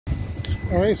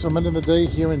All right, so I'm ending the day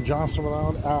here in Johnston,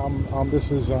 Rhode Island.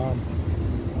 This is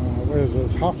where is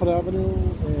this? Hartford Avenue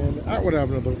and Atwood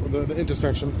Avenue, the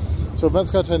intersection. So events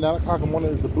got to 9 o'clock in the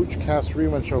morning is the Boochcast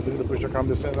Rerun Show. Video the Booch.com,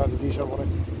 just send out the D show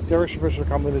morning. Derek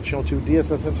Shap.com, Linda Channel 2,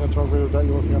 DSS Internet Talk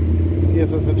Radio.usa.com,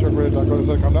 DSS Internet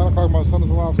Radio.go.com. 9 o'clock, Mount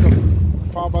Summers, Alaska.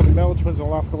 Followed by the Mel Twins in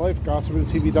Alaska Life,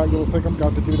 GossipRadioTV.usa.com,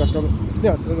 GossipTV.com.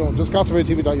 Yeah, no, just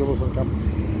GossipRadioTV.usa.com.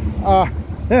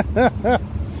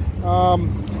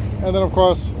 And then, of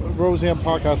course, Roseanne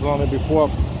podcast is on there before.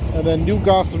 And then New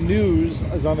Gossip News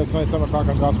is on there tonight, 7 o'clock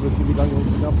on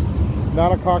GossipRadioTV.usa.com.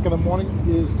 9 o'clock in the morning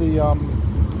is the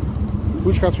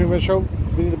Boochcast Rerun Show,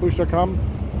 VinnyTheBooch.com.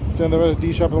 Stand there at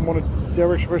D Shop in the morning,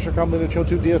 Derek Shap.com, Linda Channel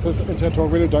 2, DSS Internet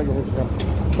Talk Radio.usa.com.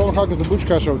 12 o'clock is the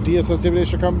Boochcast Show,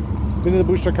 DSS.com,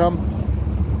 VinnyTheBooch.com,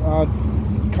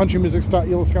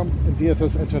 CountryMusics.usa.com, and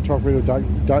DSS Internet Talk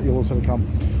Radio.usa.com.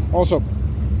 Also,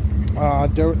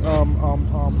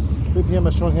 3 p.m.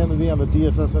 is Sean Hannity on the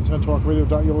DSS Internet Talk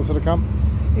Radio.usa.com,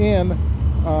 and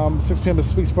 6 p.m. is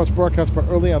Speak Sports Broadcast, but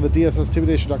early on the DSS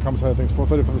TVNation.com side of things,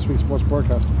 4:30 for the Speak Sports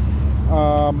Broadcast.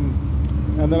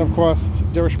 And then, of course,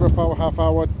 Derek Shap Power half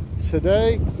hour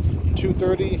today,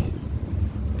 2:30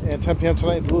 and 10 p.m.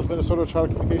 tonight in Duluth, Minnesota,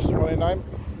 Charter Communications 189.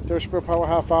 Derek Shap Power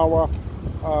half hour,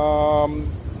 I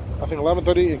think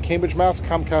 11:30 in Cambridge, Mass,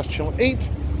 Comcast Channel 8.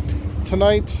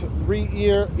 Tonight,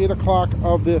 re-air 8 o'clock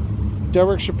of the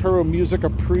Derek Shapiro Music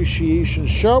Appreciation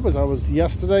Show, as I was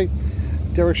yesterday.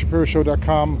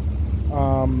 DerekShapiroShow.com.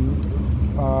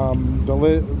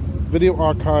 The video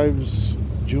archives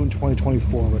June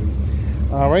 2024 already.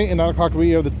 All right, and 9 o'clock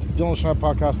re-air the Dylan Schneider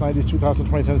Podcast 90s,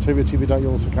 2020,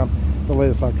 TV.usa.com, the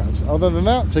latest archives. Other than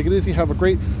that, take it easy. Have a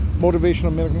great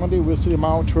motivational Manic Monday. We'll see you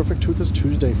tomorrow. Terrific Truth is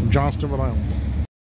Tuesday from Johnston, Rhode Island.